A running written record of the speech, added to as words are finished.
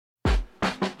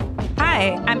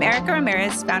Hi, I'm Erica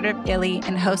Ramirez, founder of Illy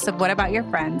and host of What About Your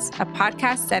Friends, a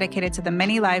podcast dedicated to the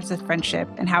many lives of friendship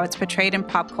and how it's portrayed in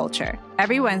pop culture.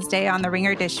 Every Wednesday on the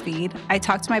Ringer Dish feed, I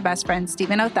talk to my best friend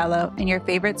Stephen Othello and your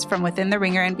favorites from within the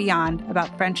Ringer and beyond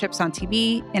about friendships on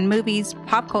TV, in movies,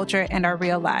 pop culture, and our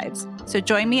real lives. So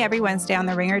join me every Wednesday on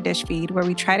the Ringer Dish feed where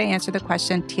we try to answer the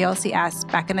question TLC asked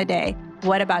back in the day,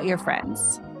 what about your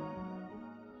friends?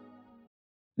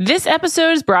 This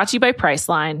episode is brought to you by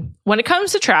Priceline. When it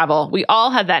comes to travel, we all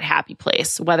have that happy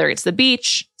place, whether it's the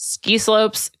beach, ski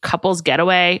slopes, couples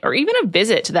getaway, or even a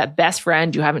visit to that best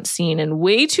friend you haven't seen in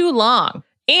way too long.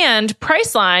 And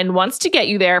Priceline wants to get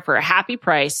you there for a happy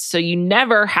price so you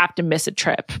never have to miss a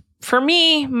trip. For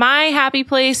me, my happy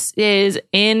place is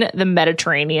in the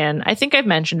Mediterranean. I think I've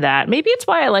mentioned that. Maybe it's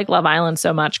why I like Love Island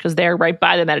so much, because they're right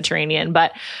by the Mediterranean.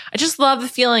 But I just love the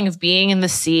feeling of being in the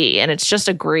sea, and it's just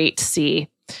a great sea.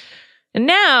 And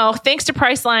now, thanks to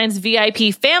Priceline's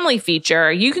VIP family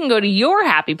feature, you can go to your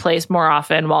happy place more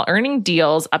often while earning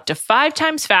deals up to 5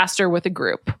 times faster with a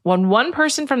group. When one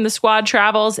person from the squad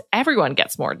travels, everyone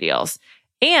gets more deals.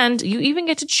 And you even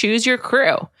get to choose your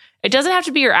crew. It doesn't have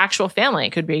to be your actual family.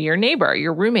 It could be your neighbor,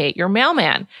 your roommate, your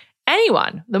mailman,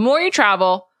 anyone. The more you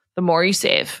travel, the more you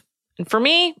save. And for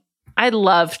me, I'd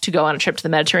love to go on a trip to the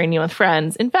Mediterranean with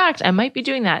friends. In fact, I might be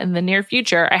doing that in the near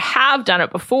future. I have done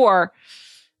it before,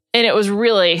 and it was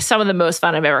really some of the most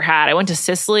fun I've ever had. I went to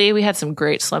Sicily. We had some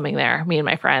great swimming there, me and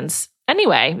my friends.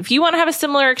 Anyway, if you want to have a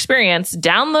similar experience,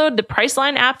 download the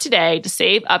Priceline app today to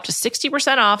save up to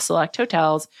 60% off select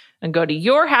hotels and go to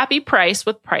your happy price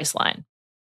with Priceline.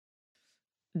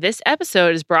 This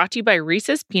episode is brought to you by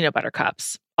Reese's Peanut Butter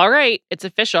Cups. All right, it's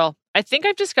official. I think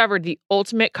I've discovered the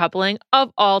ultimate coupling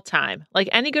of all time. Like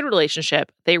any good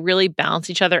relationship, they really balance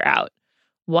each other out.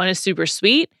 One is super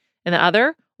sweet, and the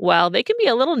other, well, they can be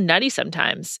a little nutty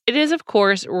sometimes. It is, of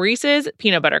course, Reese's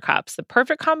Peanut Butter Cups, the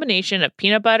perfect combination of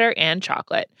peanut butter and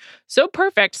chocolate. So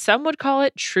perfect, some would call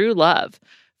it true love.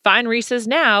 Find Reese's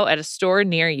now at a store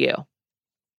near you.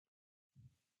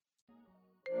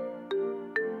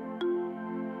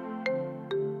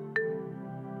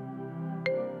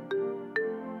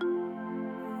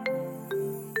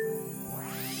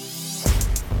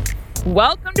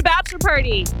 Welcome to Bachelor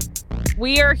Party.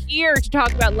 We are here to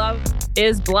talk about Love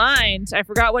is Blind. I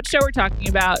forgot what show we're talking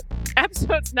about.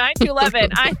 Episodes 9 to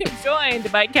 11. I am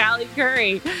joined by Callie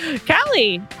Curry.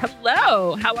 Callie,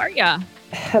 hello. How are ya?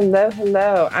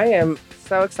 Hello. I am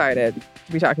so excited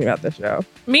to be talking about this show.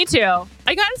 Me too.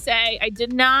 I gotta say, I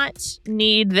did not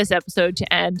need this episode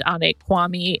to end on a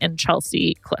Kwame and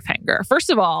Chelsea cliffhanger. First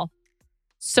of all,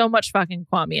 so much fucking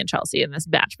Kwame and Chelsea in this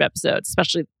batch of episodes,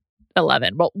 especially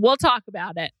 11. Well, we'll talk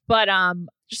about it. But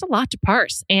just a lot to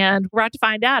parse. And we're about to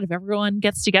find out if everyone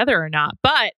gets together or not.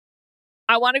 But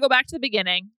I want to go back to the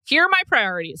beginning. Here are my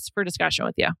priorities for discussion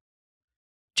with you.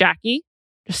 Jackie,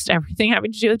 just everything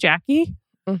having to do with Jackie.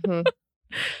 Mm-hmm.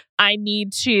 I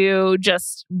need to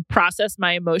just process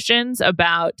my emotions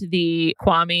about the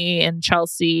Kwame and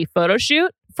Chelsea photo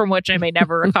shoot, from which I may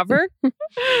never recover.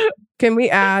 Can we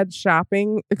add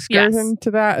shopping excursion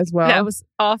to that as well? That was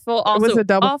awful. Also, it was a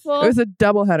double. Awful. It was a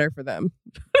double header for them.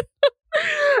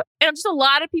 And just a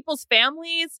lot of people's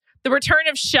families. The return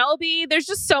of Shelby. There's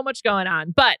just so much going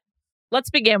on. But let's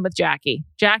begin with Jackie.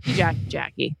 Jackie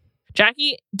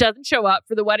doesn't show up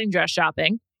for the wedding dress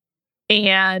shopping.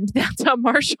 And that's how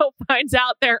Marshall finds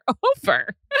out they're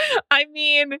over. I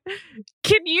mean,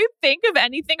 can you think of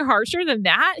anything harsher than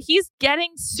that? He's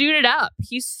getting suited up.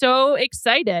 He's so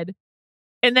excited.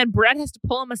 And then Brett has to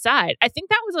pull him aside. I think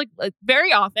that was like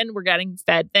very often we're getting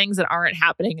fed things that aren't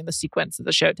happening in the sequence that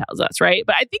the show tells us, right?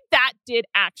 But I think that did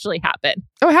actually happen.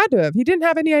 Oh, it had to have. He didn't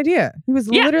have any idea. He was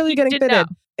literally getting fitted. Know.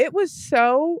 It was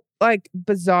so like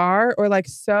bizarre or like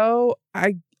so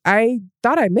I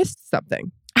thought I missed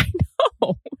something. I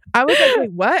know. I was like,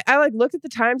 wait, what? I like looked at the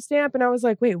timestamp and I was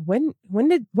like, wait, when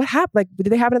did what happened? Like,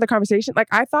 did they have another conversation? Like,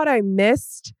 I thought I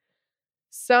missed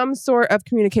some sort of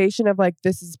communication of like,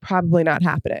 this is probably not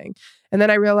happening. And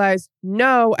then I realized,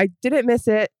 no, I didn't miss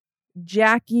it.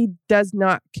 Jackie does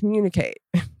not communicate.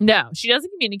 No, she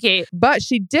doesn't communicate. But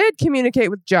she did communicate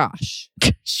with Josh.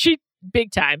 She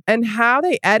big time. And how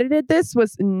they edited this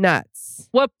was nuts.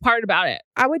 What part about it?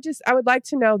 I would like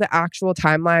to know the actual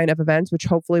timeline of events, which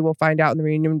hopefully we'll find out in the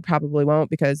reunion. Probably won't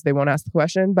because they won't ask the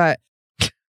question. But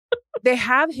they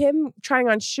have him trying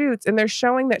on shoots and they're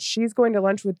showing that she's going to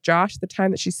lunch with Josh the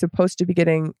time that she's supposed to be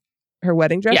getting her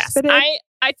wedding dress fitted.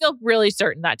 I feel really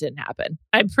certain that didn't happen.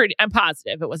 I'm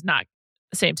positive it was not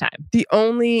the same time. The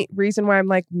only reason why I'm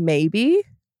like, maybe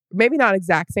not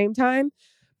exact same time,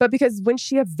 but because when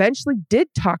she eventually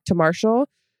did talk to Marshall,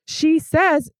 she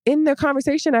says in the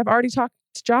conversation, I've already talked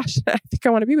to Josh. I think I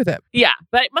want to be with him. Yeah,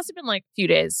 but it must have been like a few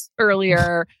days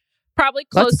earlier, probably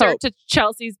closer to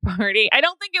Chelsea's party. I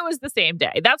don't think it was the same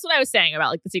day. That's what I was saying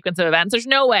about like the sequence of events. There's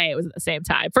no way it was at the same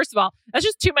time. First of all, that's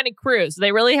just too many crews.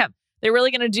 They're really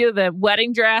going to do the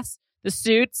wedding dress, the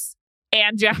suits,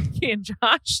 and Jackie and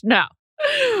Josh. No,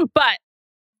 but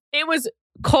it was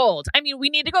cold. I mean, we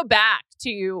need to go back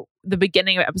to the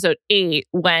beginning of episode 8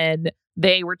 when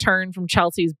they returned from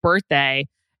Chelsea's birthday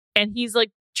and he's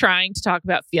like trying to talk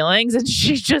about feelings and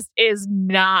she just is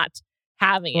not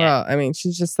having it. Well, I mean,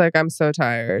 she's just like, I'm so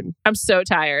tired. I'm so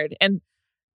tired. And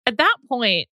at that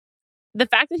point, the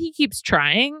fact that he keeps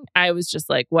trying, I was just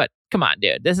like, what? Come on,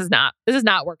 dude. This is not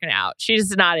working out. She's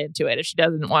just not into it if she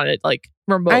doesn't want to like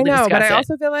remotely discuss it. I know, but I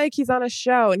also feel like he's on a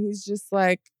show and he's just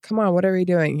like, come on, what are we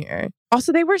doing here?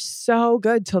 Also, they were so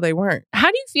good till they weren't. How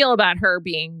do you feel about her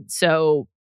being so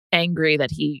angry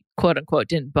that he, quote unquote,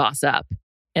 didn't boss up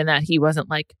and that he wasn't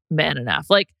like man enough?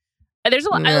 Like, there's a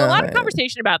lot of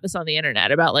conversation about this on the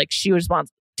internet about like she just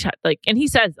wants like, and he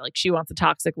says like she wants a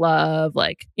toxic love,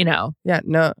 like, you know. Yeah,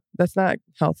 no, that's not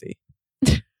healthy.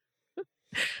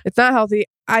 It's not healthy.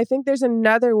 I think there's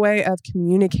another way of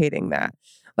communicating that.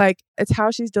 Like, it's how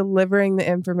she's delivering the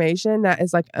information that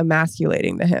is like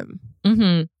emasculating to him.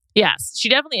 Mm-hmm. Yes, she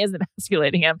definitely is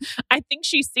emasculating him. I think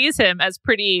she sees him as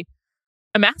pretty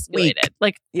emasculated. Weak.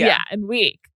 Like, yeah, and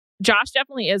weak. Josh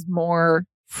definitely is more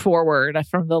forward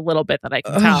from the little bit that I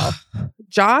can tell.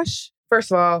 Josh,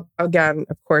 first of all, again,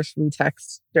 of course, we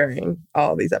text during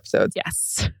all of these episodes.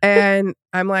 Yes. And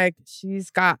I'm like, she's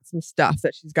got some stuff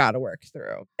that she's got to work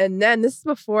through. And then this is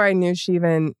before I knew she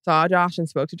even saw Josh and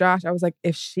spoke to Josh. I was like,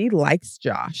 if she likes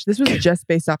Josh, this was just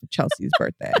based off of Chelsea's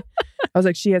birthday. I was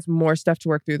like, she has more stuff to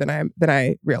work through than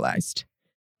I realized.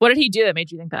 What did he do that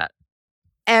made you think that?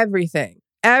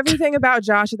 Everything about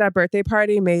Josh at that birthday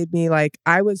party made me like,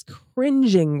 I was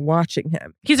cringing watching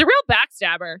him. He's a real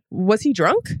backstabber. Was he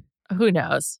drunk? Who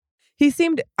knows? He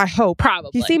seemed, I hope.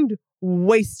 Probably. He seemed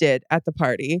wasted at the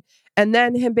party. And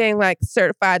then him being like,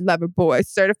 certified lover boy,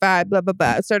 certified blah, blah,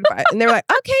 blah, certified. And they were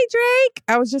like, okay, Drake.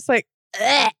 I was just like,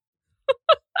 ugh.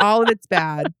 All of it's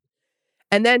bad.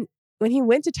 And then when he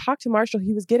went to talk to Marshall,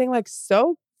 he was getting like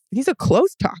he's a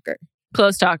close talker.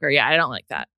 Close talker. Yeah, I don't like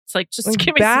that. It's like, just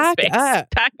give me some space.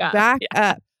 Back up. Back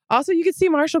up. Also, you could see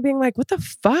Marshall being like, what the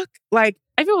fuck? Like,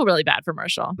 I feel really bad for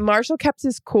Marshall. Marshall kept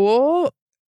his cool,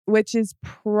 which is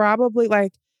probably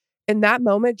like, in that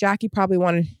moment, Jackie probably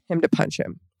wanted him to punch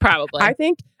him. Probably. I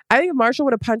think if Marshall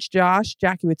would have punched Josh,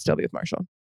 Jackie would still be with Marshall.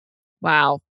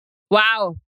 Wow.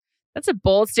 That's a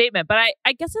bold statement, but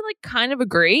I guess I like kind of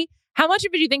agree. How much of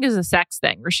it do you think is a sex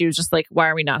thing where she was just like, why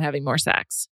are we not having more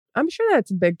sex? I'm sure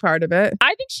that's a big part of it.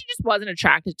 I think she just wasn't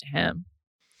attracted to him.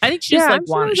 I think she just like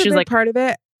wanted. She was like part of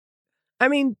it. I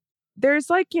mean, there's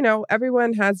like, you know,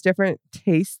 everyone has different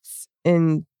tastes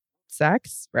in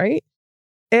sex, right?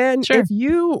 And sure. If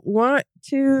you want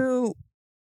to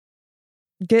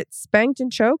get spanked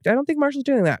and choked, I don't think Marshall's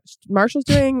doing that. Marshall's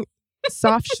doing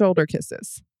soft shoulder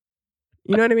kisses.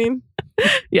 You know what I mean?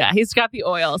 Yeah, he's got the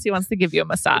oils. He wants to give you a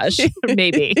massage.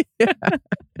 Maybe. Yeah.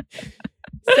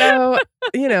 So,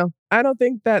 you know, I don't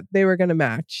think that they were going to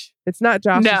match. It's not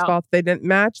Josh's fault they didn't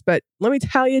match, but let me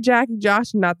tell you, Jackie,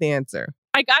 Josh, not the answer.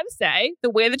 I got to say, the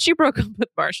way that she broke up with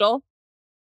Marshall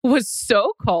was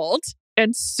so cold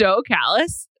and so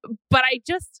callous, but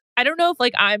I don't know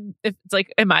if it's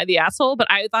like, am I the asshole? But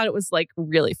I thought it was like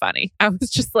really funny. I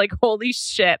was just like, holy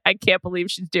shit, I can't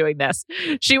believe she's doing this.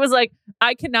 She was like,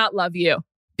 I cannot love you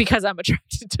because I'm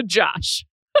attracted to Josh.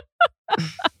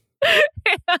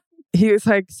 He was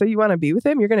like, so you want to be with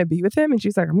him? You're going to be with him? And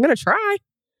she's like, I'm going to try.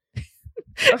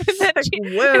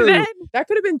 That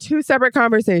could have been 2 separate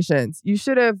conversations. You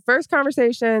should have, first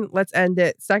conversation, let's end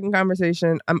it. Second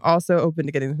conversation, I'm also open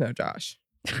to getting to know Josh.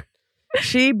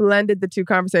 She blended the 2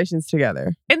 conversations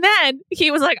together. And then he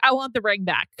was like, I want the ring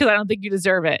back because I don't think you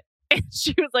deserve it. And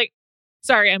she was like,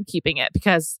 sorry, I'm keeping it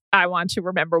because I want to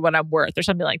remember what I'm worth or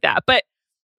something like that. But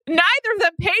neither of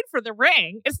them paid for the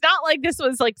ring. It's not like this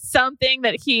was like something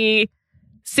that he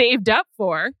saved up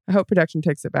for. I hope production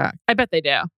takes it back. I bet they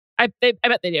do. I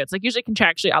bet they do. It's like usually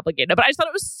contractually obligated. But I just thought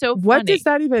it was so funny. What does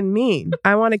that even mean?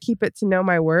 I want to keep it to know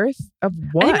my worth of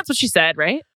what? I think that's what she said,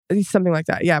 right? Something like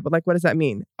that. Yeah. But like, what does that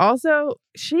mean? Also,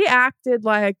 she acted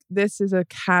like this is a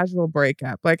casual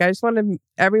breakup. Like, I just wanted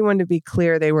everyone to be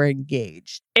clear they were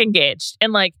engaged. And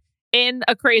like in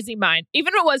a crazy mind.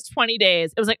 Even if it was 20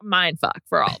 days, it was like mind fuck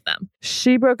for all of them.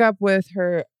 She broke up with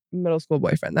her middle school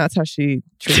boyfriend. That's how she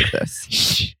treated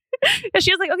this. And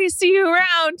she was like, okay, see you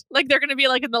around. Like they're going to be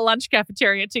like in the lunch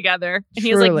cafeteria together. And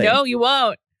he was like, no, you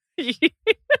won't.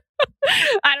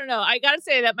 I don't know. I gotta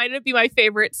say that might be my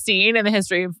favorite scene in the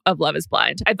history of Love is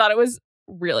Blind. I thought it was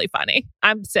really funny.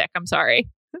 I'm sick. I'm sorry.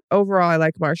 Overall, I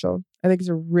like Marshall. I think he's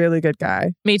a really good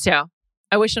guy. Me too.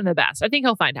 I wish him the best. I think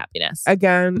he'll find happiness.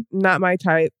 Again, not my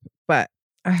type, but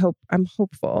I'm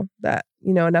hopeful that,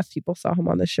 enough people saw him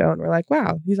on the show and were like,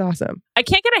 wow, he's awesome. I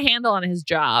can't get a handle on his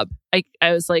job. I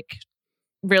was like,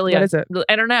 really, what is it?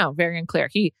 I don't know. Very unclear.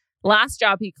 Last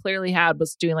job he clearly had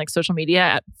was doing like social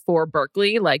media for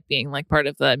Berkeley, like being like part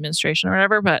of the administration or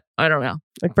whatever, but I don't know.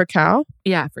 Like for Cal?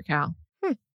 Yeah, for Cal.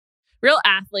 Real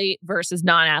athlete versus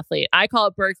non-athlete. I call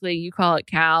it Berkeley. You call it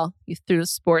Cal. You threw the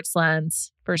sports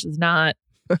lens versus not.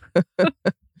 I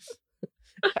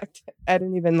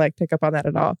didn't even pick up on that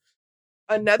at all.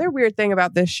 Another weird thing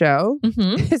about this show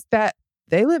is that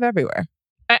they live everywhere.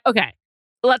 Okay.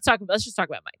 Let's just talk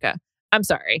about Micah. I'm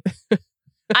sorry.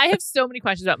 I have so many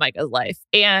questions about Micah's life.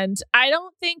 And I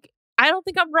don't think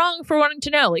I'm wrong for wanting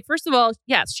to know. Like, first of all,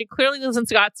 yes, she clearly lives in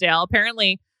Scottsdale.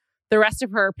 Apparently, the rest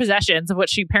of her possessions, of which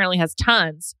she apparently has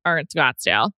tons, are in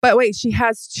Scottsdale. But wait, she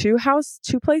has two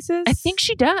places? I think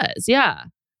she does. Yeah.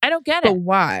 I don't get it. But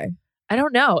why? I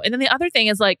don't know. And then the other thing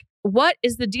is what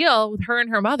is the deal with her and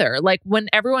her mother? Like when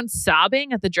everyone's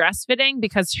sobbing at the dress fitting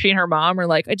because she and her mom are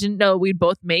like, I didn't know we'd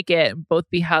both make it and both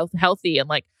be healthy. And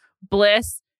like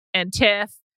Bliss and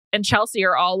Tiff and Chelsea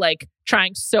are all like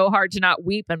trying so hard to not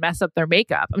weep and mess up their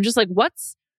makeup. I'm just like,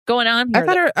 what's going on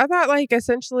here? I thought like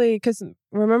essentially, because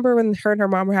remember when her and her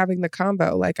mom were having the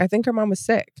combo, like I think her mom was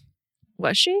sick.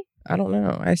 Was she? I don't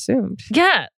know. I assumed.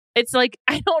 Yeah. It's like,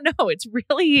 I don't know. It's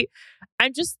really,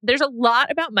 there's a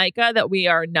lot about Micah that we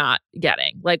are not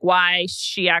getting. Like why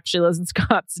she actually lives in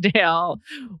Scottsdale.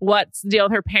 What's the deal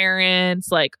with her parents?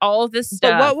 Like all of this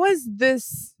stuff. But what was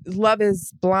this Love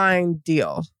is Blind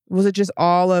deal? Was it just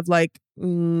all of I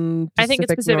think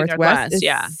it's Pacific Northwest.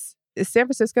 Yeah. Is San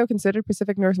Francisco considered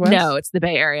Pacific Northwest? No, it's the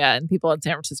Bay Area, and people in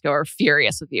San Francisco are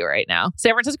furious with you right now.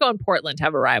 San Francisco and Portland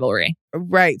have a rivalry.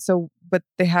 Right. So, but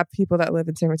they have people that live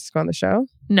in San Francisco on the show?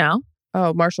 No.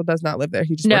 Oh, Marshall does not live there.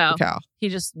 He just worked for Cal. He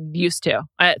just used to.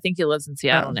 I think he lives in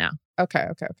Seattle now. Okay.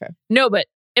 No, but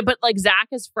like Zach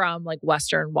is from like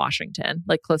Western Washington,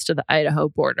 like close to the Idaho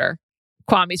border.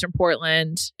 Kwame's from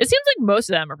Portland. It seems like most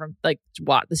of them are from like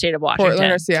the state of Washington.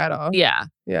 Portland or Seattle. Yeah.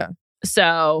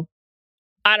 So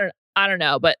I don't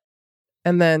know, but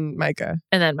and then Micah,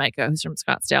 who's from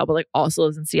Scottsdale, but like also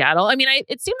lives in Seattle. I mean,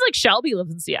 it seems like Shelby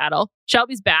lives in Seattle.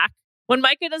 Shelby's back. When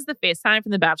Micah does the FaceTime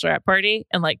from the bachelorette party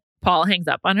and like Paul hangs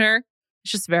up on her,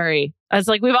 it's just I was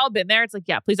like, we've all been there. It's like,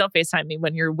 yeah, please don't FaceTime me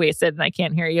when you're wasted and I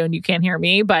can't hear you and you can't hear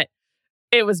me. But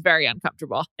it was very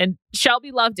uncomfortable. And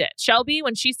Shelby loved it. Shelby,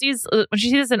 when she sees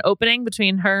an opening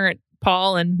between her and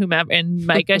Paul and whomever and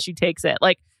Micah, she takes it.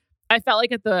 Like I felt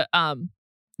like at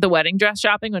the wedding dress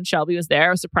shopping when Shelby was there,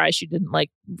 I was surprised she didn't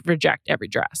like reject every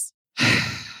dress.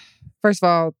 First of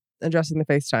all, addressing the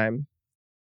FaceTime.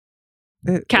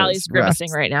 Callie's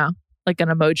grimacing right now, like an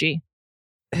emoji.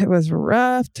 It was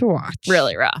rough to watch.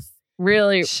 Really rough.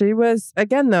 Really. She was,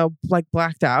 again, though, like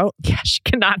blacked out. Yeah, she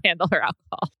cannot handle her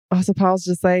alcohol. Also, Paul's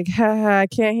just like, I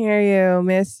can't hear you,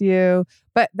 miss you.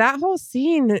 But that whole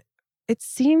scene, it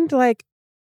seemed like,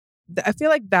 I feel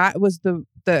like that was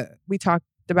we talked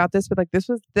about this, but like this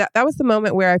was that was the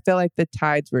moment where I feel like the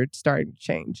tides were starting to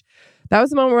change. That was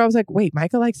the moment where I was like, wait,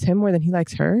 Micah likes him more than he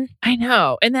likes her? I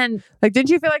know. And then like, didn't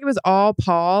you feel like it was all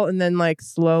Paul and then like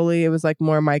slowly it was like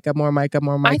more Micah, more Micah,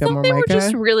 more Micah, more Micah? I thought they were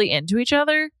just really into each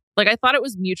other. Like I thought it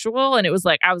was mutual and it was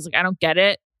like, I was like, I don't get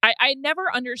it. I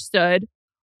never understood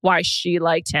why she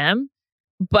liked him.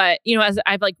 But, as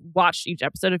I've like watched each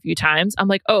episode a few times, I'm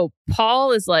like, oh,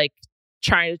 Paul is like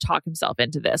trying to talk himself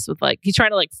into this with like, he's trying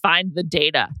to like find the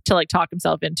data to like talk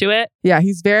himself into it. Yeah,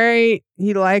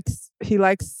 he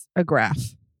likes a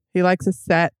graph. He likes a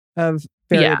set of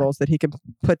variables that he can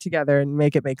put together and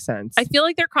make it make sense. I feel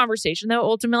like their conversation though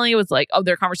ultimately was like,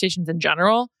 their conversations in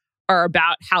general are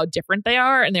about how different they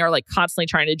are. And they are like constantly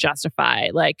trying to justify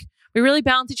like, we really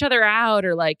balance each other out,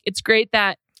 or like, it's great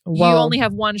that you only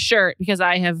have one shirt because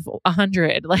I have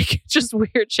 100. Like just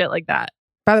weird shit like that.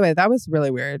 By the way, that was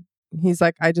really weird. He's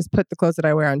like, I just put the clothes that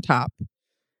I wear on top.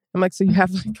 I'm like, so you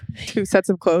have like 2 sets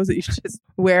of clothes that you just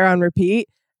wear on repeat?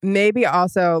 Maybe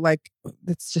also like,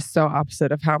 it's just so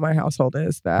opposite of how my household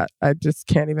is that I just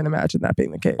can't even imagine that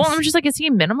being the case. Well, I'm just like, is he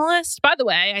a minimalist? By the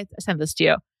way, I sent this to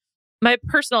you. My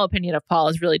personal opinion of Paul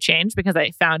has really changed because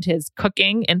I found his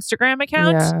cooking Instagram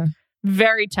account. Yeah.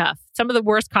 Very tough. Some of the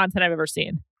worst content I've ever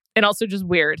seen. And also just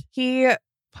weird. He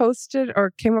posted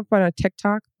or came up on my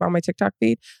TikTok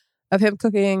feed of him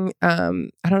cooking. I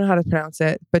don't know how to pronounce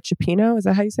it, but cioppino. Is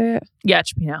that how you say it? Yeah,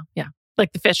 cioppino. Yeah.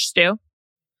 Like the fish stew.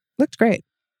 Looked great.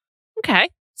 Okay.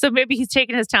 So maybe he's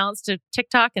taking his talents to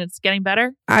TikTok and it's getting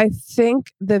better. I think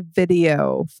the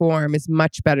video form is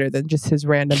much better than just his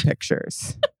random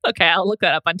pictures. Okay, I'll look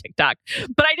that up on TikTok.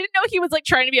 But I didn't know he was like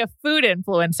trying to be a food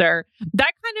influencer.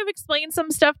 That kind of explains some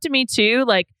stuff to me too.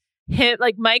 Like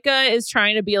Micah is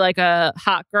trying to be like a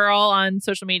hot girl on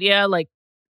social media, like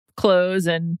clothes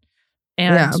and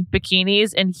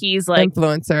bikinis, and he's like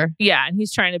influencer. Yeah, and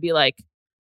he's trying to be like,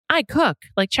 I cook.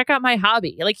 Like, check out my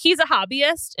hobby. Like, he's a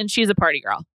hobbyist and she's a party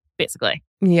girl, basically.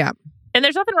 Yeah. And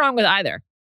there's nothing wrong with either.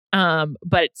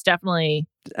 But it's definitely...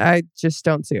 I just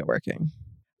don't see it working.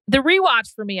 The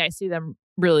rewatch for me, I see them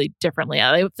really differently.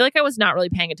 I feel like I was not really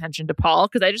paying attention to Paul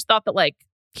because I just thought that like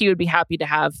he would be happy to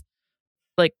have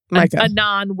like a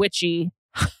non-witchy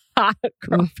hot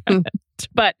girlfriend.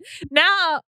 But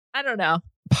now, I don't know.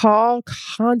 Paul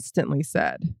constantly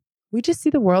said, we just see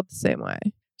the world the same way.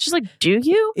 Just like, do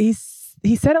you? He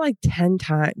said it like 10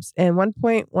 times. And at one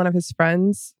point, one of his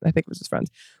friends, I think it was his friends,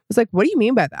 was like, what do you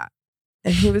mean by that?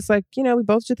 And he was like, we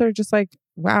both are just like,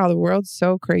 wow, the world's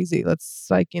so crazy. Let's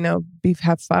like,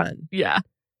 have fun. Yeah.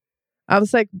 I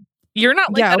was like, you're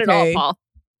not like that at all, Paul.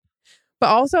 But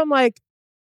also I'm like,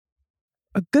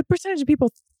 a good percentage of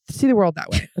people see the world that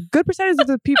way. A good percentage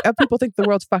of people think the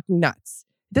world's fucking nuts.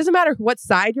 It doesn't matter what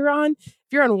side you're on.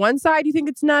 If you're on one side, you think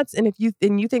it's nuts. And if you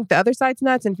think the other side's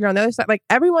nuts. And if you're on the other side, like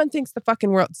everyone thinks the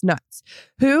fucking world's nuts.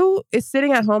 Who is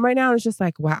sitting at home right now and is just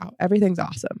like, wow, everything's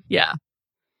awesome. Yeah.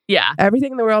 Yeah.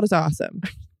 Everything in the world is awesome.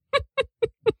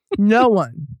 No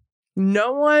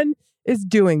one is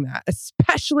doing that,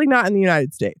 especially not in the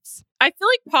United States. I feel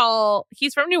like Paul,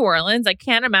 he's from New Orleans. I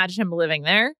can't imagine him living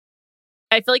there.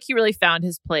 I feel like he really found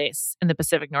his place in the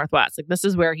Pacific Northwest. Like, this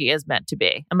is where he is meant to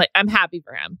be. I'm happy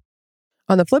for him.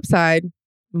 On the flip side,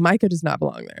 Micah does not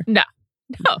belong there.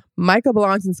 No. Micah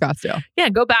belongs in Scottsdale. Yeah,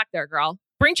 go back there, girl.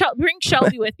 Bring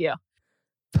Shelby with you.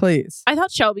 Please. I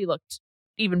thought Shelby looked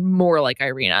even more like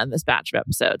Irina in this batch of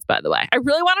episodes, by the way. I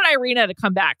really wanted Irina to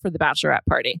come back for the bachelorette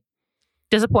party.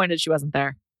 Disappointed she wasn't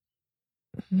there.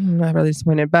 I'm not really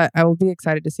disappointed, but I will be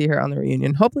excited to see her on the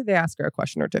reunion. Hopefully they ask her a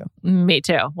question or two. Me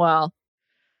too. Well,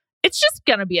 it's just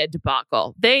going to be a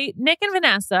debacle. Nick and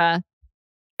Vanessa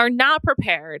are not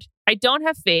prepared. I don't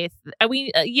have faith.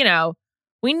 We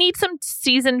need some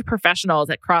seasoned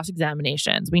professionals at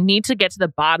cross-examinations. We need to get to the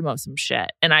bottom of some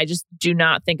shit. And I just do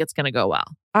not think it's going to go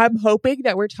well. I'm hoping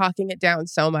that we're talking it down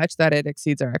so much that it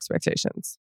exceeds our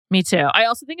expectations. Me too. I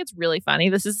also think it's really funny.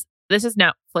 This is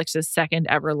Netflix's second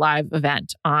ever live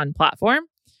event on platform.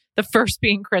 The first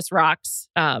being Chris Rock's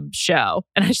show.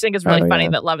 And I just think it's really funny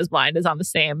that Love is Blind is on the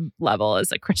same level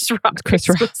as a Chris Rock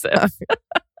exclusive.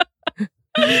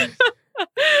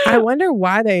 I wonder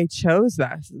why they chose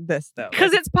this though.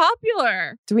 Because it's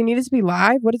popular. Do we need it to be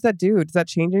live? What does that do? Does that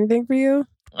change anything for you?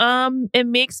 It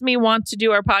makes me want to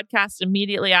do our podcast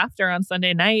immediately after on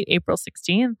Sunday night, April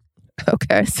 16th.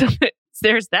 Okay. So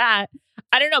there's that.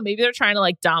 I don't know. Maybe they're trying to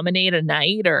like dominate a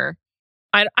night or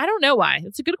I don't know why.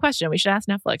 It's a good question. We should ask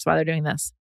Netflix why they're doing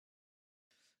this.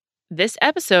 This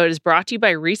episode is brought to you by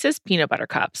Reese's Peanut Butter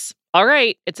Cups. All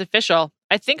right, it's official.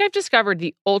 I think I've discovered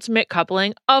the ultimate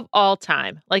coupling of all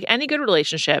time. Like any good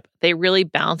relationship, they really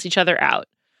balance each other out.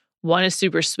 One is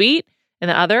super sweet and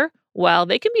the other, well,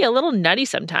 they can be a little nutty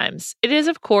sometimes. It is,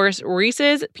 of course,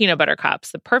 Reese's Peanut Butter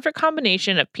Cups, the perfect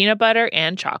combination of peanut butter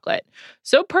and chocolate.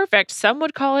 So perfect, some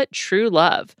would call it true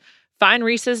love. Find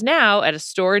Reese's now at a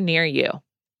store near you.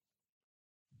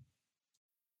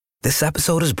 This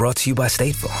episode is brought to you by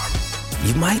State Farm.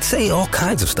 You might say all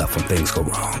kinds of stuff when things go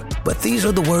wrong, but these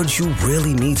are the words you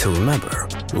really need to remember.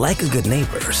 Like a good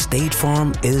neighbor, State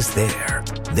Farm is there.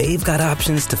 They've got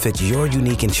options to fit your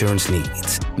unique insurance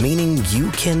needs, meaning you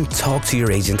can talk to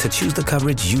your agent to choose the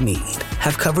coverage you need.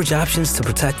 Have coverage options to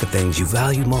protect the things you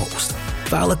value most.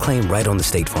 File a claim right on the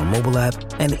State Farm mobile app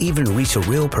and even reach a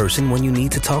real person when you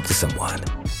need to talk to someone.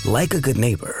 Like a good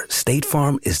neighbor, State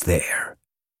Farm is there.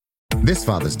 This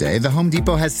Father's Day, the Home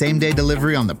Depot has same-day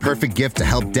delivery on the perfect gift to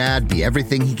help Dad be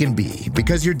everything he can be.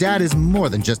 Because your dad is more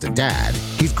than just a dad.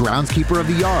 He's groundskeeper of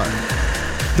the yard,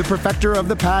 the perfecter of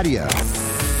the patio,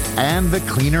 and the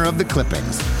cleaner of the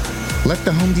clippings. Let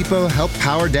the Home Depot help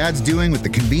power Dad's doing with the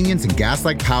convenience and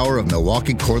gas-like power of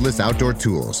Milwaukee cordless outdoor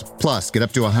tools. Plus, get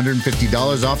up to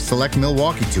 $150 off select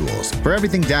Milwaukee tools. For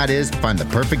everything Dad is, find the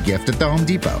perfect gift at the Home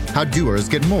Depot. How doers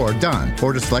get more done.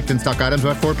 Order select and stock items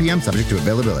by 4 p.m. subject to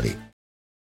availability.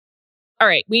 All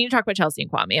right, we need to talk about Chelsea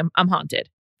and Kwame. I'm haunted.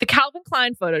 The Calvin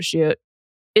Klein photo shoot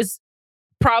is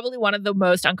probably one of the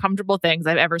most uncomfortable things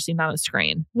I've ever seen on a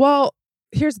screen. Well,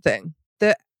 here's the thing.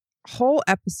 The whole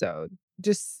episode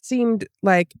just seemed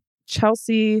like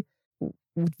Chelsea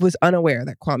was unaware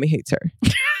that Kwame hates her.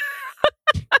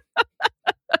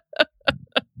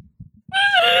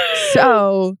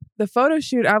 So the photo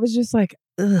shoot, I was just like,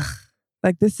 ugh,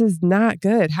 like this is not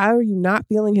good. How are you not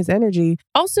feeling his energy?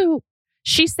 Also,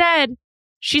 she said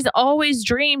she's always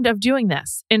dreamed of doing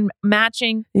this in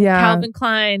matching Yeah. Calvin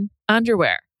Klein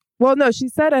underwear. Well, no, she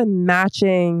said a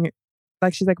matching,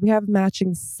 like she's like, we have a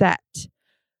matching set.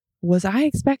 Was I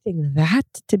expecting that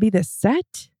to be the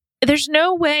set? There's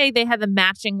no way they had the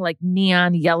matching like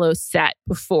neon yellow set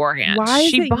beforehand. Why is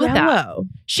she it bought that. yellow?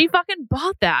 She fucking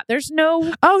bought that. There's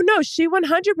no. Oh, no, she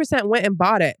 100% went and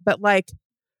bought it. But like,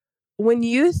 when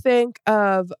you think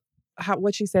of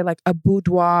what'd she say, like a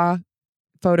boudoir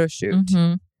photo shoot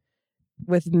Mhm.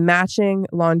 with matching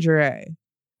lingerie,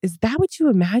 is that what you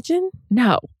imagine?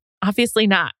 No, obviously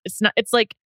not. It's not. It's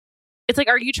like,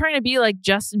 are you trying to be like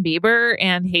Justin Bieber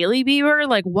and Hailey Bieber?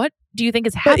 Like, what do you think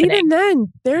is But happening? even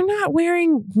then, they're not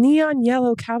wearing neon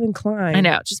yellow Calvin Klein. I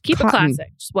know. Just keep it Cotton.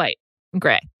 classic. Just white and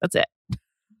gray. That's it.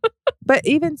 But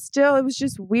even still, it was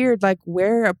just weird. Like,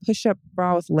 wear a push-up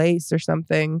bra with lace or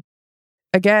something.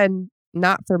 Again,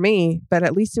 not for me, but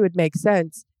at least it would make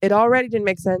sense. It already didn't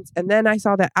make sense. And then I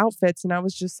saw the outfits and I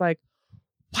was just like,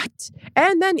 what?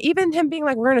 And then even him being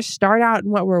like, we're going to start out in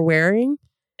what we're wearing.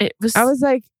 It was. I was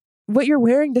like, what you're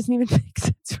wearing doesn't even make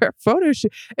sense for a photo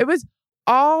shoot. It was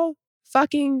all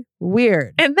fucking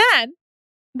weird. And then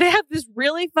they have this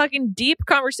really fucking deep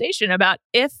conversation about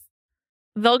if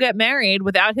they'll get married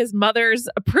without his mother's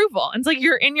approval. And it's like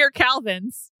you're in your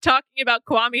Calvins talking about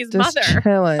Kwame's Just mother.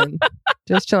 chilling.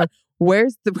 Just chilling.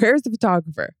 Where's the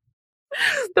photographer?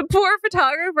 The poor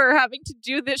photographer having to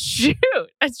do this shoot.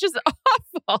 It's just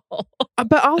awful.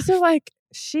 But also, like,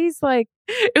 she's like,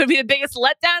 It would be the biggest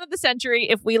letdown of the century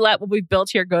if we let what we've built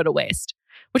here go to waste.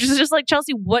 Which is just like,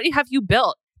 Chelsea, what have you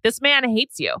built? This man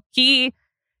hates you. He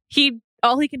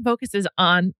all he can focus is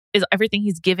on is everything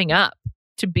he's giving up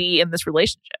to be in this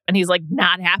relationship. And he's like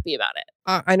not happy about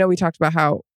it. I know we talked about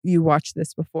how you watched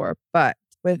this before, but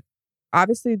with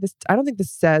obviously this, I don't think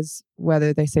this says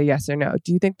whether they say yes or no.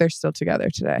 Do you think they're still together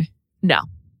today? No,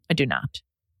 I do not.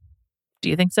 Do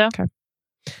you think so? Okay.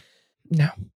 No.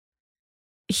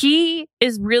 He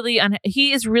is really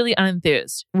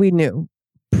unenthused. We knew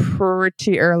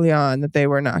pretty early on that they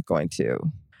were not going to.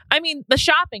 I mean, the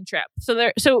shopping trip. So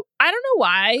I don't know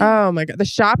why. Oh my God. The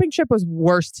shopping trip was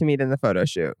worse to me than the photo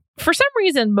shoot. For some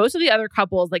reason, most of the other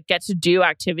couples like get to do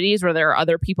activities where there are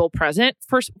other people present.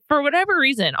 For whatever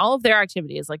reason, all of their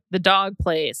activities, like the dog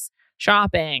place,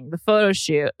 shopping, the photo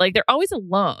shoot, like they're always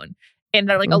alone. And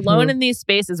they're like alone in these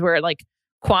spaces where like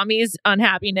Kwame's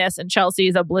unhappiness and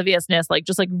Chelsea's obliviousness like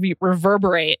just like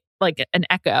reverberate like an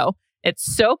echo. It's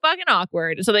so fucking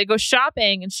awkward. So they go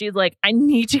shopping and she's like, I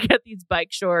need to get these bike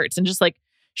shorts. And just like,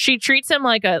 she treats him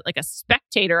like a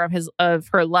spectator of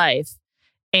her life.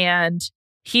 And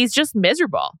he's just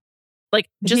miserable.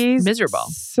 Like he's miserable.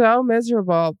 So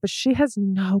miserable. But she has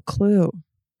no clue.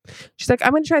 She's like, I'm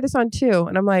going to try this on too.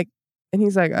 And I'm like, and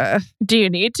he's like, do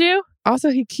you need to? Also,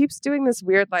 he keeps doing this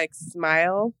weird like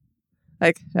smile.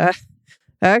 Like,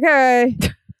 okay.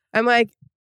 I'm like,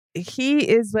 he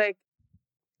is like,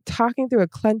 talking through a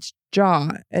clenched jaw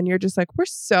and you're just like, we're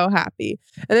so happy.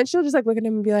 And then she'll just like look at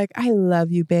him and be like, I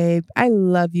love you, babe. I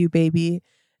love you, baby.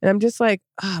 And I'm just like,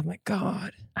 oh my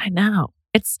God. I know.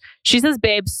 She says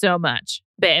babe so much.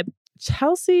 Babe.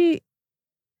 Chelsea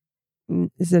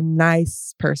is a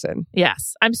nice person.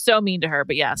 Yes. I'm so mean to her,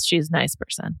 but yes, she's a nice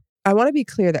person. I want to be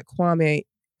clear that Kwame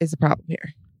is the problem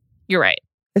here. You're right.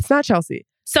 It's not Chelsea.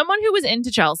 Someone who was into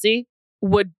Chelsea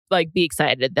would like be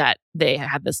excited that they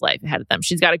had this life ahead of them.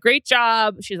 She's got a great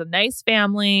job. She's a nice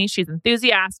family. She's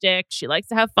enthusiastic. She likes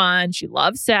to have fun. She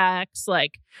loves sex.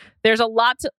 Like there's a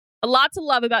lot to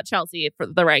love about Chelsea for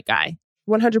the right guy.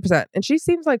 100%. And she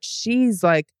seems like she's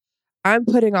like, I'm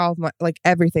putting all of my like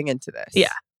everything into this. Yeah.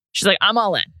 She's like, I'm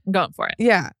all in. I'm going for it.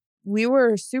 Yeah. We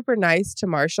were super nice to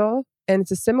Marshall and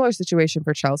it's a similar situation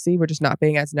for Chelsea. We're just not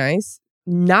being as nice.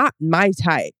 Not my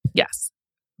type. Yes.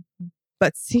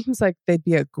 But seems like they'd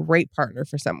be a great partner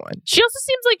for someone. She also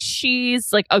seems like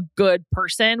she's like a good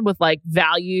person with like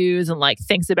values and like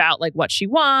thinks about like what she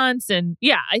wants. And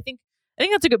yeah, I think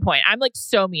that's a good point. I'm like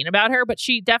so mean about her, but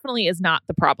she definitely is not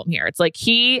the problem here. It's like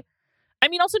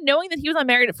also knowing that he was on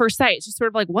Married at First Sight, it's just sort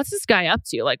of like, what's this guy up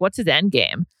to? Like, what's his end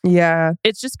game? Yeah.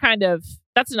 It's just kind of,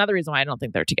 that's another reason why I don't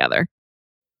think they're together.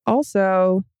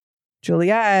 Also,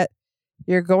 Juliette,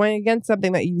 you're going against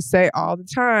something that you say all the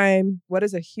time. What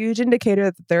is a huge indicator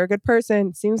that they're a good person?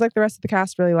 It seems like the rest of the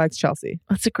cast really likes Chelsea.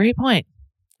 That's a great point.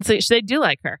 So they do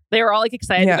like her. They were all like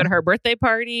excited to go to her birthday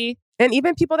party. And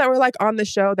even people that were like on the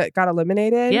show that got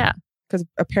eliminated. Yeah. Because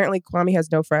apparently Kwame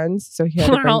has no friends. So he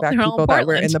had to bring back people that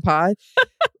were in the pod.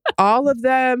 All of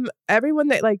them, everyone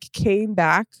that like came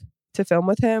back to film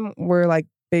with him were like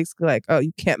basically like, oh,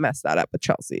 you can't mess that up with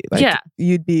Chelsea. Like, Yeah.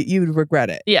 you would regret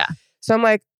it. Yeah. So I'm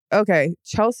like, okay,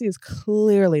 Chelsea is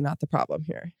clearly not the problem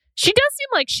here. She does seem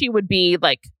like she would be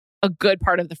like a good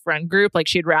part of the friend group. Like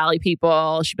she'd rally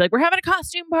people. She'd be like, we're having a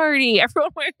costume party.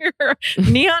 Everyone wear your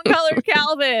neon colored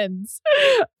Calvins.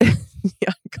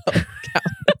 Neon colored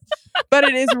Calvins. But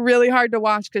it is really hard to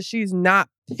watch because she's not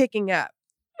picking up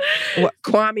what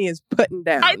Kwame is putting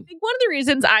down. I think one of the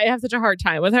reasons I have such a hard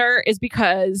time with her is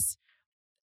because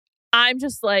I'm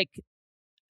just like,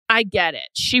 I get it.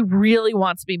 She really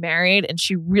wants to be married and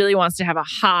she really wants to have a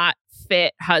hot,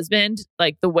 fit husband,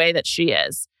 like the way that she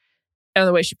is and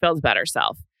the way she feels about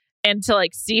herself. And to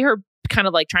like see her kind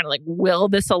of like trying to like will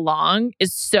this along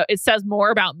is so, it says more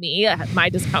about me, my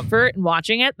discomfort in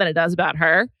watching it than it does about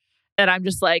her. And I'm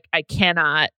just like, I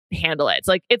cannot handle it.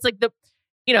 It's like the,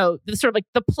 you know, the sort of like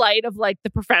the plight of like the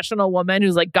professional woman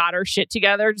who's like got her shit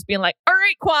together, just being like, all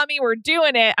right, Kwame, we're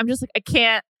doing it. I'm just like, I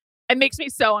can't. It makes me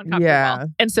so uncomfortable. Yeah.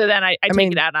 And so then I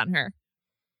take it out on her.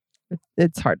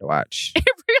 It's hard to watch. It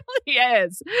really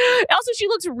is. Also, she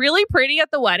looks really pretty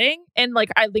at the wedding. And like,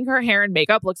 I think her hair and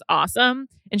makeup looks awesome.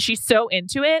 And she's so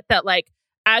into it that like,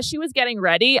 as she was getting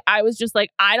ready, I was just like,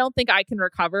 I don't think I can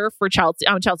recover for Chelsea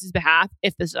on Chelsea's behalf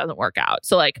if this doesn't work out.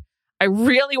 So like, I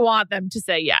really want them to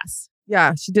say yes.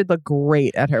 Yeah, she did look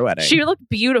great at her wedding. She looked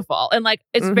beautiful. And like,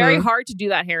 it's very hard to do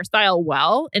that hairstyle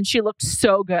well. And she looked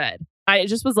so good. I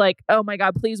just was like, oh my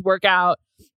God, please work out.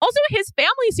 Also, his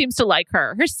family seems to like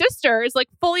her. Her sister is like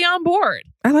fully on board.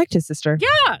 I liked his sister.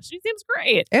 Yeah, she seems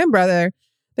great. And brother.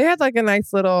 They had like a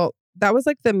nice little, that was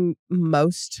like the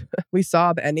most we saw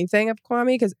of anything of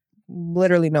Kwame because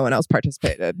literally no one else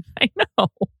participated. I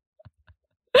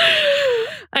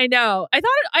know. I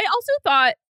also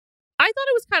thought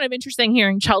it was kind of interesting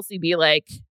hearing Chelsea be like,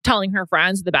 telling her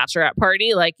friends at the bachelorette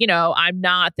party, like, you know, I'm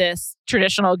not this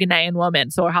traditional Ghanaian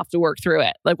woman, so I have to work through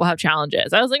it. Like, we'll have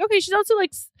challenges. I was like, okay, she's also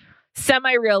like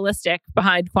semi-realistic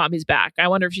behind Kwame's back. I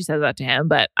wonder if she says that to him,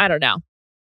 but I don't know.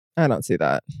 I don't see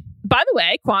that. By the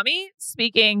way, Kwame,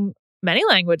 speaking many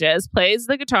languages, plays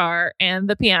the guitar and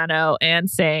the piano and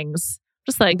sings.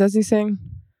 Just like, does he sing?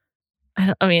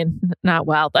 I mean, not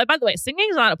well. But by the way, singing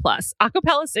is not a plus.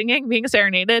 Acapella singing, being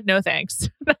serenaded, no thanks.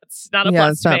 That's not a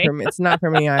plus. It's not for me. It's not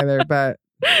for me either. But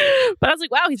I was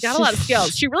like, wow, he's got a lot of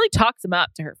skills. She really talks him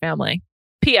up to her family.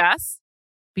 P.S.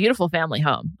 Beautiful family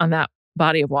home on that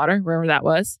body of water, wherever that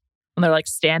was. And they're like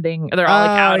standing. They're all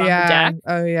like out on the deck.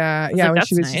 Oh yeah, yeah. Like, when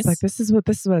she was nice. just like, "This is what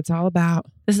it's all about."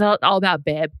 This is all about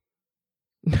babe.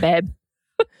 Babe.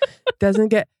 doesn't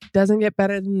get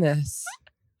better than this.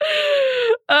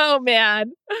 Oh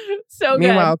man, so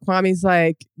Meanwhile, Kwame's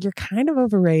like, "You're kind of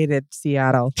overrated,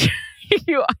 Seattle."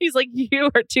 He's like, "You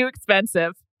are too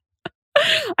expensive."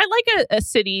 I like a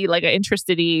city, like an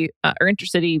intercity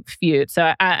feud,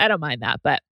 so I don't mind that.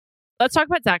 But let's talk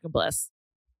about Zach and Bliss.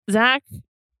 Zach,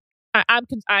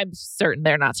 I'm certain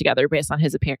they're not together based on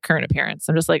his current appearance.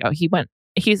 I'm just like, oh,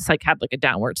 he's like had like a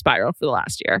downward spiral for the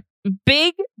last year.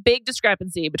 Big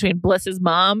discrepancy between Bliss's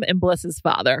mom and Bliss's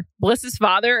father. Bliss's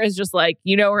father is just like,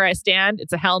 you know where I stand.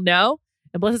 It's a hell no.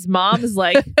 And Bliss's mom is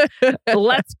like,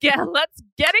 let's get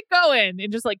it going,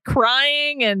 and just like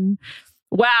crying and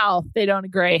wow, they don't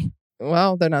agree.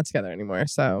 Well, they're not together anymore,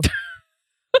 so.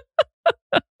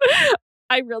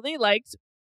 I really liked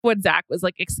when Zach was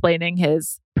like explaining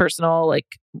his personal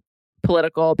like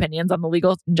political opinions on the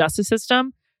legal and justice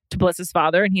system to Bliss's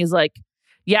father, and he's like,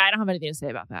 yeah, I don't have anything to say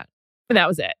about that. And that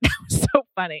was it. That was so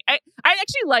funny. I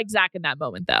actually liked Zach in that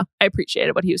moment, though. I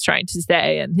appreciated what he was trying to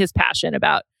say and his passion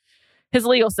about his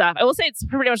legal stuff. I will say it's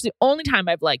pretty much the only time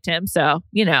I've liked him. So,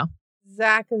 you know.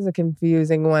 Zach is a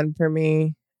confusing one for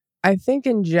me. I think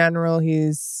in general,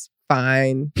 he's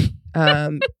fine.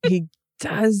 He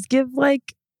does give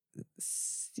like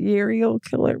serial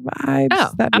killer vibes.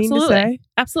 Oh, that absolutely. mean to say?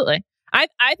 Absolutely.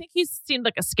 I think he seemed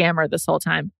like a scammer this whole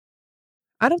time.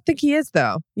 I don't think he is,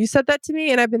 though. You said that to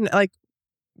me, and I've been like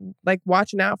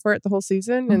watching out for it the whole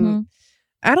season, and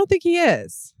I don't think he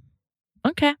is.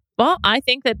 Okay. Well, I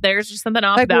think that there's just something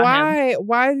off about him.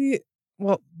 Why do you?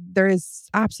 Well, there is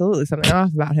absolutely something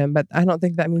off about him, but I don't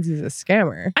think that means he's a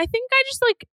scammer. I think I just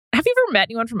like. Have you ever met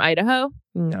anyone from Idaho?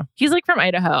 No. He's like from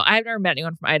Idaho. I've never met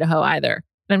anyone from Idaho either,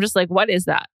 and I'm just like, what is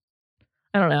that?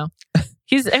 I don't know.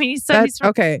 He's from,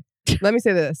 okay. Let me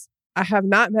say this. I have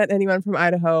not met anyone from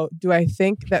Idaho. Do I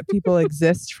think that people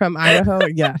exist from Idaho?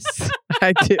 Yes,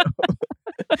 I do.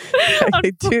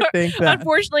 I do think that.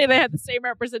 Unfortunately, they had the same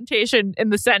representation in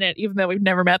the Senate, even though we've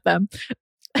never met them.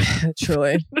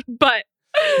 Truly. But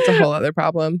it's a whole other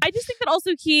problem. I just think that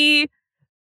also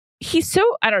he's so,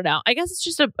 I don't know. I guess it's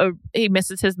just he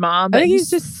misses his mom. I think he's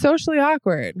just socially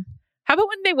awkward. How about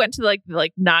when they went to like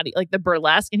naughty, like the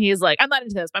burlesque, and he's like, I'm not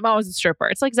into this. My mom was a stripper.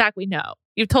 It's like, Zach, we know.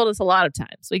 You've told us a lot of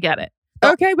times. We get it.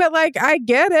 Okay, but like, I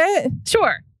get it.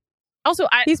 Sure. Also,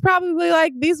 He's probably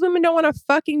like, these women don't want to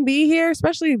fucking be here,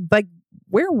 especially like,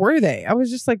 where were they? I was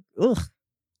just like, ugh.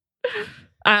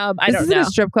 I This don't isn't know. a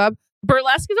strip club.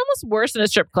 Burlesque is almost worse than a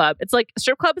strip club. It's like a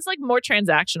strip club is like more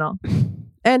transactional.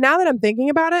 And now that I'm thinking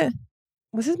about it,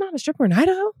 was his mom a stripper in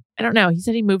Idaho? I don't know. He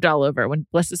said he moved all over. When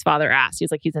Bliss's father asked,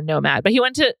 he's like, he's a nomad. But he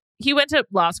went to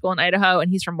law school in Idaho, and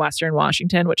he's from Western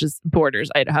Washington, which is borders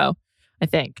Idaho, I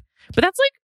think. But that's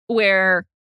like where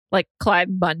like Clive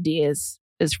Bundy is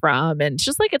from, and it's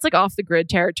just like it's like off the grid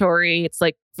territory. It's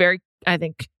like very, I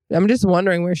think. I'm just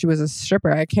wondering where she was a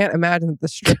stripper. I can't imagine that the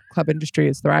strip club industry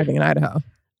is thriving in Idaho.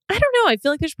 I don't know. I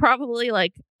feel like there's probably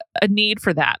like a need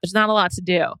for that. There's not a lot to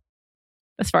do,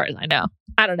 as far as I know.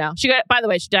 I don't know. By the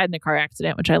way, she died in a car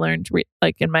accident, which I learned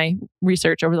like in my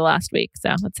research over the last week.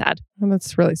 So that's sad. Well,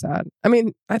 that's really sad. I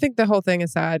mean, I think the whole thing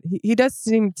is sad. He does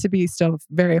seem to be still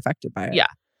very affected by it. Yeah.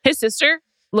 His sister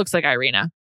looks like Irina,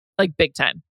 like big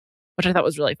time, which I thought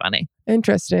was really funny.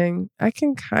 Interesting. I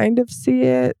can kind of see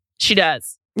it. She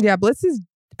does. Yeah, Bliss is,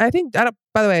 by the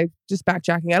way, just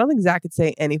backtracking, I don't think Zach could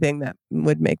say anything that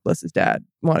would make Bliss's dad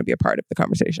want to be a part of the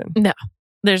conversation. No,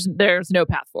 there's no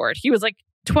path forward. He was like,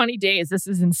 20 days. This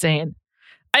is insane.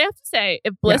 I have to say,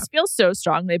 if Bliss feels so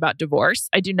strongly about divorce,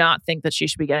 I do not think that she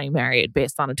should be getting married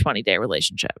based on a 20-day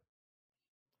relationship.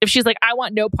 If she's like, I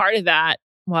want no part of that,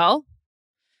 well,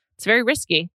 it's very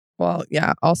risky. Well,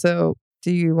 yeah. Also,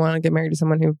 do you want to get married to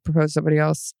someone who proposed to somebody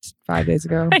else 5 days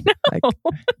ago? I know. Like,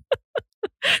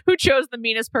 who chose the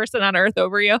meanest person on earth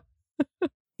over you?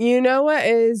 You know what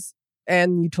is,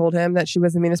 and you told him that she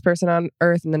was the meanest person on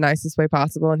earth in the nicest way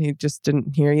possible, and he just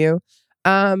didn't hear you.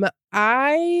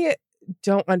 I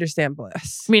don't understand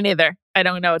Bliss. Me neither. I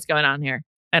don't know what's going on here.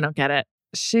 I don't get it.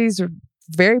 She's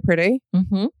very pretty.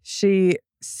 Mm-hmm. She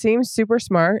seems super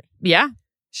smart. Yeah.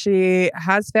 She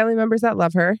has family members that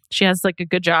love her. She has like a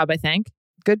good job, I think.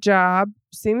 Good job.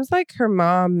 Seems like her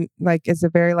mom like is a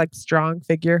very like strong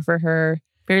figure for her.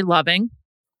 Very loving.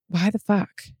 Why the fuck?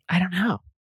 I don't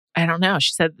know.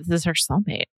 She said this is her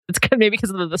soulmate. It's maybe because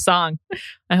of the song.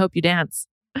 I Hope You Dance.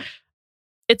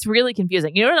 It's really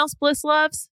confusing. You know what else Bliss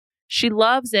loves? She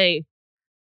loves a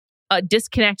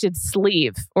disconnected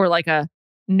sleeve or like a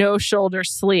no shoulder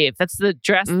sleeve. That's the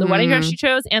dress, the wedding dress she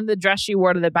chose, and the dress she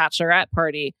wore to the bachelorette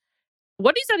party.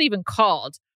 What is that even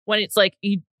called? When it's like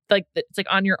it's like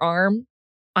on your arm,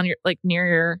 on your like near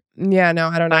your I don't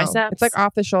know. biceps? It's like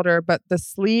off the shoulder, but the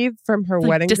sleeve from her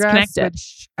wedding dress,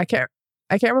 which I can't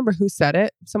remember who said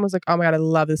it. Someone was like, "Oh my god, I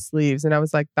love the sleeves," and I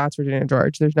was like, "That's Regina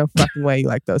George. There's no fucking way you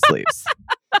like those sleeves."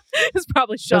 It's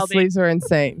probably Shelby. Those sleeves are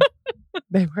insane.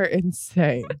 They were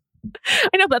insane.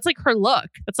 I know, but that's like her look.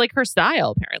 That's like her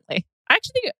style, apparently. I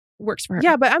actually think it works for her.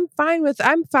 Yeah, but I'm fine with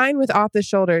off the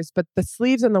shoulders, but the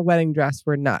sleeves on the wedding dress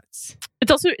were nuts.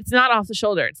 It's not off the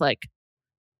shoulder. It's like,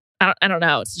 I don't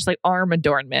know. It's just like arm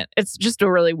adornment. It's just a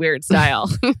really weird style.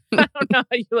 I don't know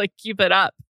how you like keep it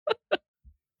up.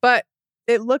 But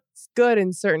it looks good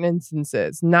in certain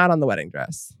instances, not on the wedding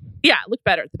dress. Yeah, it looked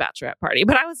better at the bachelorette party.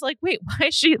 But I was like, wait, why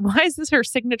is this her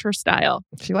signature style?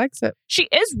 She likes it. She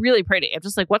is really pretty. I'm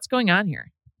just like, what's going on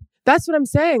here? That's what I'm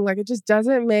saying. Like, it just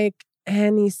doesn't make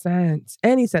any sense.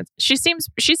 She seems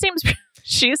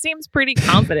pretty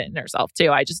confident in herself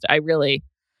too.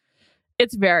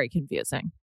 It's very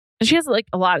confusing. And she has like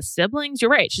a lot of siblings.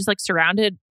 You're right. She's like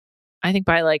surrounded, I think,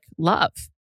 by like love.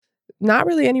 Not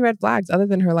really any red flags other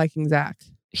than her liking Zach.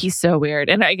 He's so weird.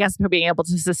 And I guess her being able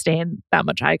to sustain that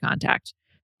much eye contact.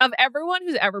 Of everyone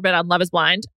who's ever been on Love is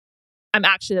Blind, I'm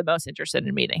actually the most interested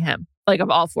in meeting him. Like of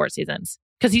all 4 seasons.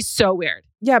 Because he's so weird.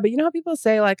 Yeah, but you know how people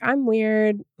say like, I'm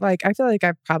weird? Like, I feel like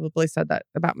I've probably said that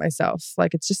about myself.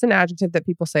 Like, it's just an adjective that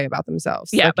people say about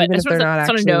themselves. Yeah, like, but even if they're not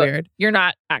actually weird. You're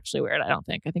not actually weird, I don't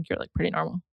think. I think you're like pretty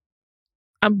normal.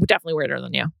 I'm definitely weirder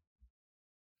than you.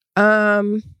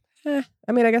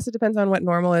 I mean, I guess it depends on what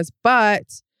normal is, but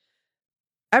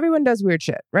everyone does weird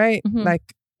shit, right? Mm-hmm. Like,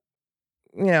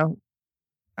 you know,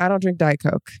 I don't drink Diet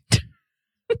Coke.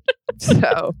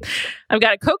 So I've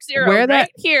got a Coke Zero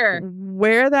here.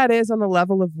 Where that is on the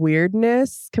level of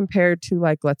weirdness compared to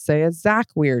like, let's say a Zach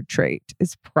weird trait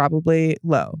is probably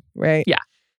low, right? Yeah.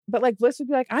 But like Bliss would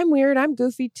be like, I'm weird, I'm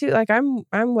goofy too. Like I'm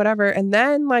whatever. And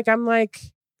then like, I'm like,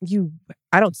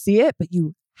 I don't see it, but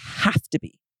you have to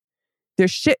be. There's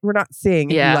shit we're not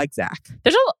seeing if you like Zach.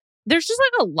 There's just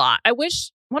like a lot.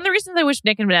 One of the reasons I wish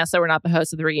Nick and Vanessa were not the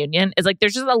hosts of the reunion is like,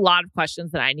 there's just a lot of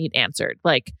questions that I need answered.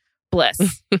 Like,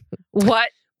 Bliss, what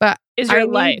But is your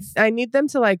life. I need them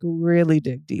to like really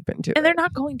dig deep into it. And they're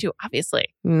not going to, obviously.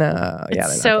 No. Yeah. It's they're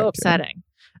not so going upsetting.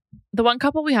 The one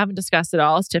couple we haven't discussed at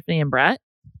all is Tiffany and Brett.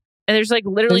 And there's like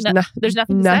literally there's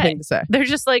nothing to say. They're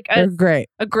just like they're great.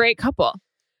 A great couple.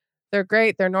 They're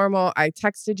great. They're normal. I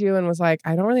texted you and was like,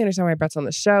 I don't really understand why Brett's on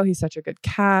the show. He's such a good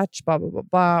catch, blah, blah, blah,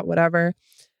 blah, whatever.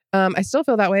 I still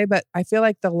feel that way, but I feel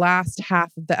like the last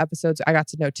half of the episodes, I got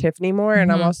to know Tiffany more.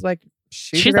 And I'm also like,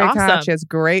 she's a great awesome. catch. She has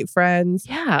great friends.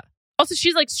 Yeah. Also,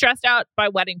 she's like stressed out by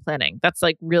wedding planning. That's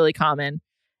like really common.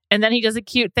 And then he does a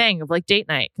cute thing of like date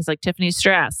night because like Tiffany's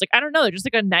stressed. Like, I don't know. They're just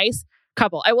like a nice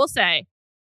couple. I will say,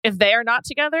 if they are not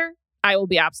together, I will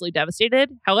be absolutely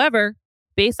devastated. However,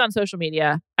 based on social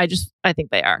media, I think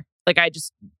they are. Like, I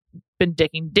just been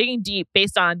digging deep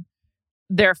based on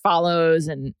their follows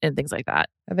and things like that.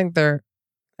 I think they're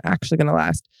actually going to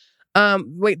last.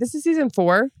 Wait, this is season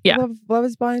 4? Yeah. Love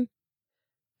is Blind.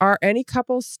 Are any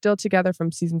couples still together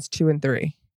from seasons 2 and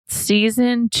 3?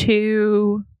 Season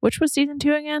 2, which was season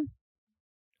 2 again?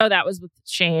 Oh, that was with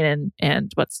Shane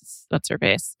and what's her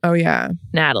face? Oh yeah,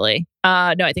 Natalie.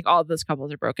 No, I think all of those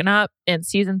couples are broken up. In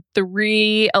season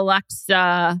 3,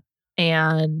 Alexa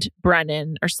and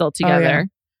Brennan are still together,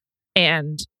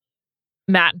 and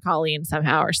Matt and Colleen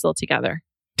somehow are still together.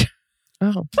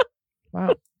 Oh,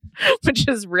 wow. Which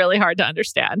is really hard to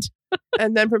understand.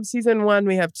 And then from season 1,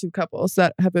 we have 2 couples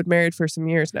that have been married for some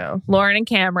years now. Lauren and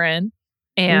Cameron.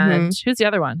 And who's the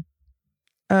other one?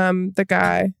 The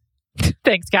guy.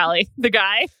 Thanks, Callie. The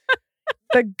guy.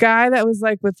 The guy that was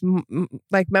like with,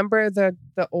 like, remember the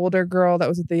older girl that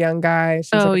was with the young guy?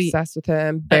 She was like obsessed with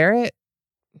him. Barrett?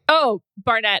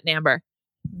 Barnett and Amber.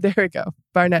 There we go.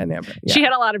 Barnett and Amber. Yeah. She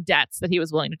had a lot of debts that he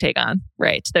was willing to take on.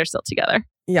 Right. They're still together.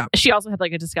 Yeah. She also had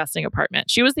like a disgusting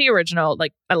apartment. She was the original,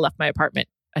 like, I left my apartment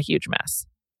a huge mess.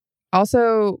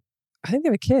 Also, I think they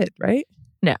have a kid, right?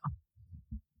 No.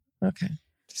 Okay.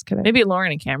 Just kidding. Maybe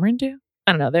Lauren and Cameron do.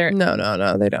 I don't know. They're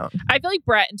No, they don't. I feel like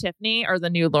Brett and Tiffany are the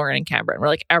new Lauren and Cameron, where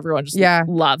like everyone just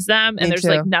loves them and there's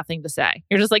like nothing to say.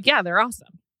 You're just like, yeah, they're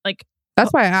awesome. Like,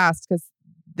 that's why I asked, because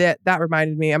that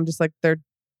reminded me. I'm just like, they're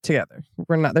together.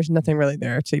 There's nothing really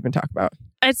there to even talk about.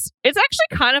 It's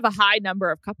actually kind of a high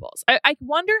number of couples. I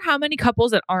wonder how many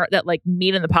couples that like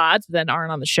meet in the pods but then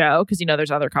aren't on the show, because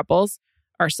there's other couples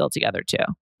are still together too.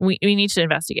 We need to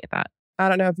investigate that. I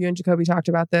don't know if you and Jacoby talked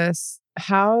about this.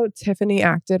 How Tiffany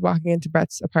acted walking into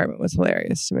Brett's apartment was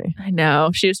hilarious to me. I know.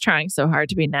 She was trying so hard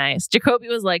to be nice. Jacoby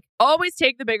was like, always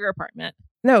take the bigger apartment.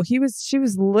 No, she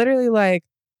was literally like,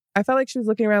 I felt like she was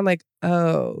looking around like,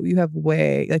 oh, you have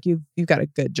you've got a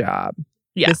good job.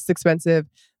 Yeah. This is expensive.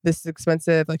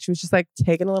 Like, she was just like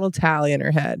taking a little tally in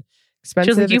her head.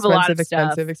 Expensive, like,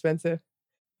 expensive.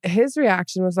 His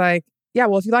reaction was like, yeah,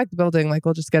 well, if you like the building, like,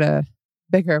 we'll just get a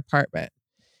bigger apartment.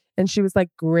 And she was like,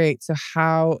 great. So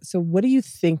what are you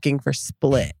thinking for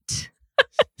split?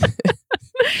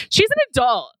 She's an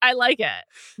adult. I like it.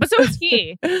 But so is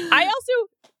he.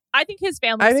 I think his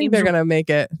family they're going to make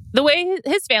it. The way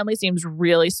his family seems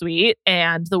really sweet,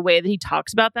 and the way that he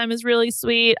talks about them is really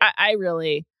sweet. I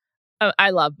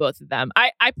love both of them.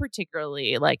 I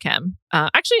particularly like him.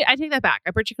 Actually, I take that back.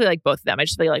 I particularly like both of them. I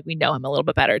just feel like we know him a little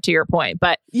bit better, to your point.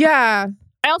 But yeah,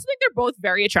 I also think they're both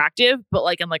very attractive, but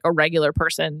like in like a regular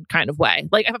person kind of way.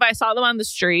 Like if I saw them on the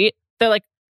street,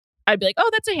 I'd be like, oh,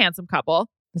 that's a handsome couple.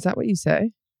 Is that what you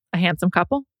say? A handsome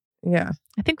couple? Yeah.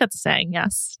 I think that's a saying.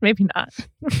 Yes. Maybe not.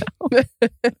 But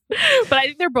I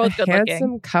think they're both good looking.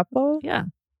 Handsome couple? Yeah.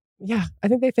 Yeah. I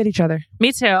think they fit each other.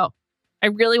 Me too. I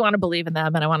really want to believe in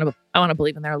them, and I want to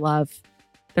believe in their love.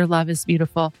 Their love is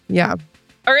beautiful. Yeah.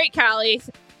 All right, Callie.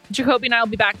 Jacoby and I will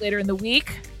be back later in the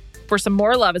week for some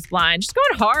more Love is Blind. Just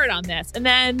going hard on this. And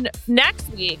then next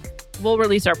week, we'll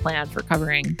release our plan for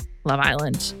covering Love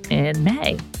Island in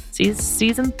May.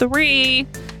 Season 3.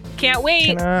 Can't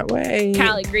wait. Cannot wait.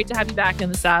 Callie, great to have you back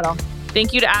in the saddle.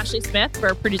 Thank you to Ashley Smith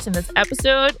for producing this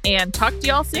episode, and talk to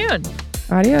y'all soon.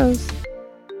 Adios.